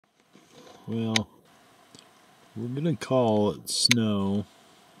Well, we're gonna call it snow.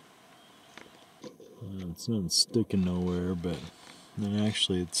 It's not sticking nowhere, but then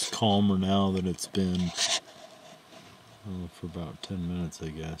actually it's calmer now than it's been for about 10 minutes, I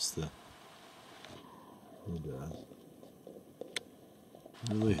guess. It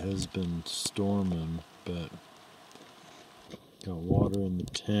really has been storming, but got water in the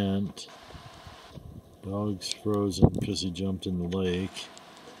tent. Dog's frozen because he jumped in the lake.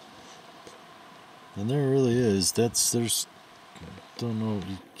 And there really is. There's, don't know,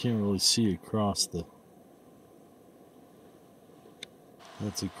 you can't really see across the,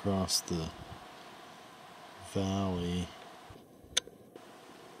 that's across the valley.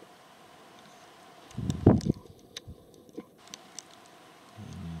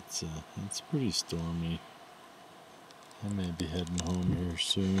 And it's pretty stormy. I may be heading home here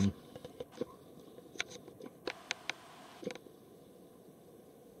soon.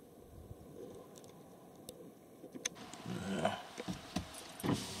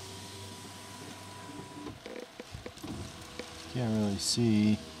 Can't really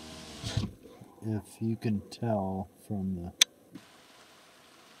see if you can tell from the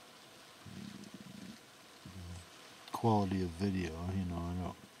quality of video, you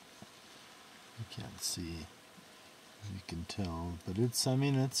can't see if you can tell, but it's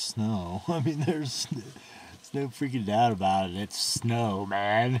snow. I mean, there's no freaking doubt about it. It's snow,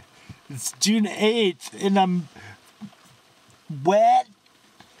 man. It's June 8th and I'm wet,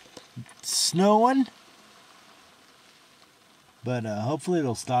 snowing. But hopefully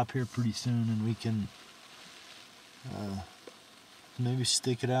it'll stop here pretty soon and we can maybe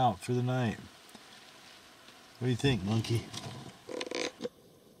stick it out for the night. What do you think, monkey?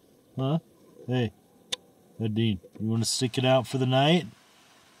 Huh? Hey, Dean, you want to stick it out for the night?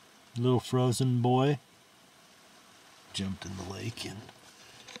 Little frozen boy. Jumped in the lake and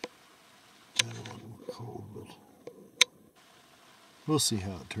got a little cold, but we'll see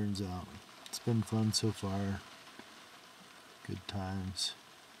how it turns out. It's been fun so far. Good times.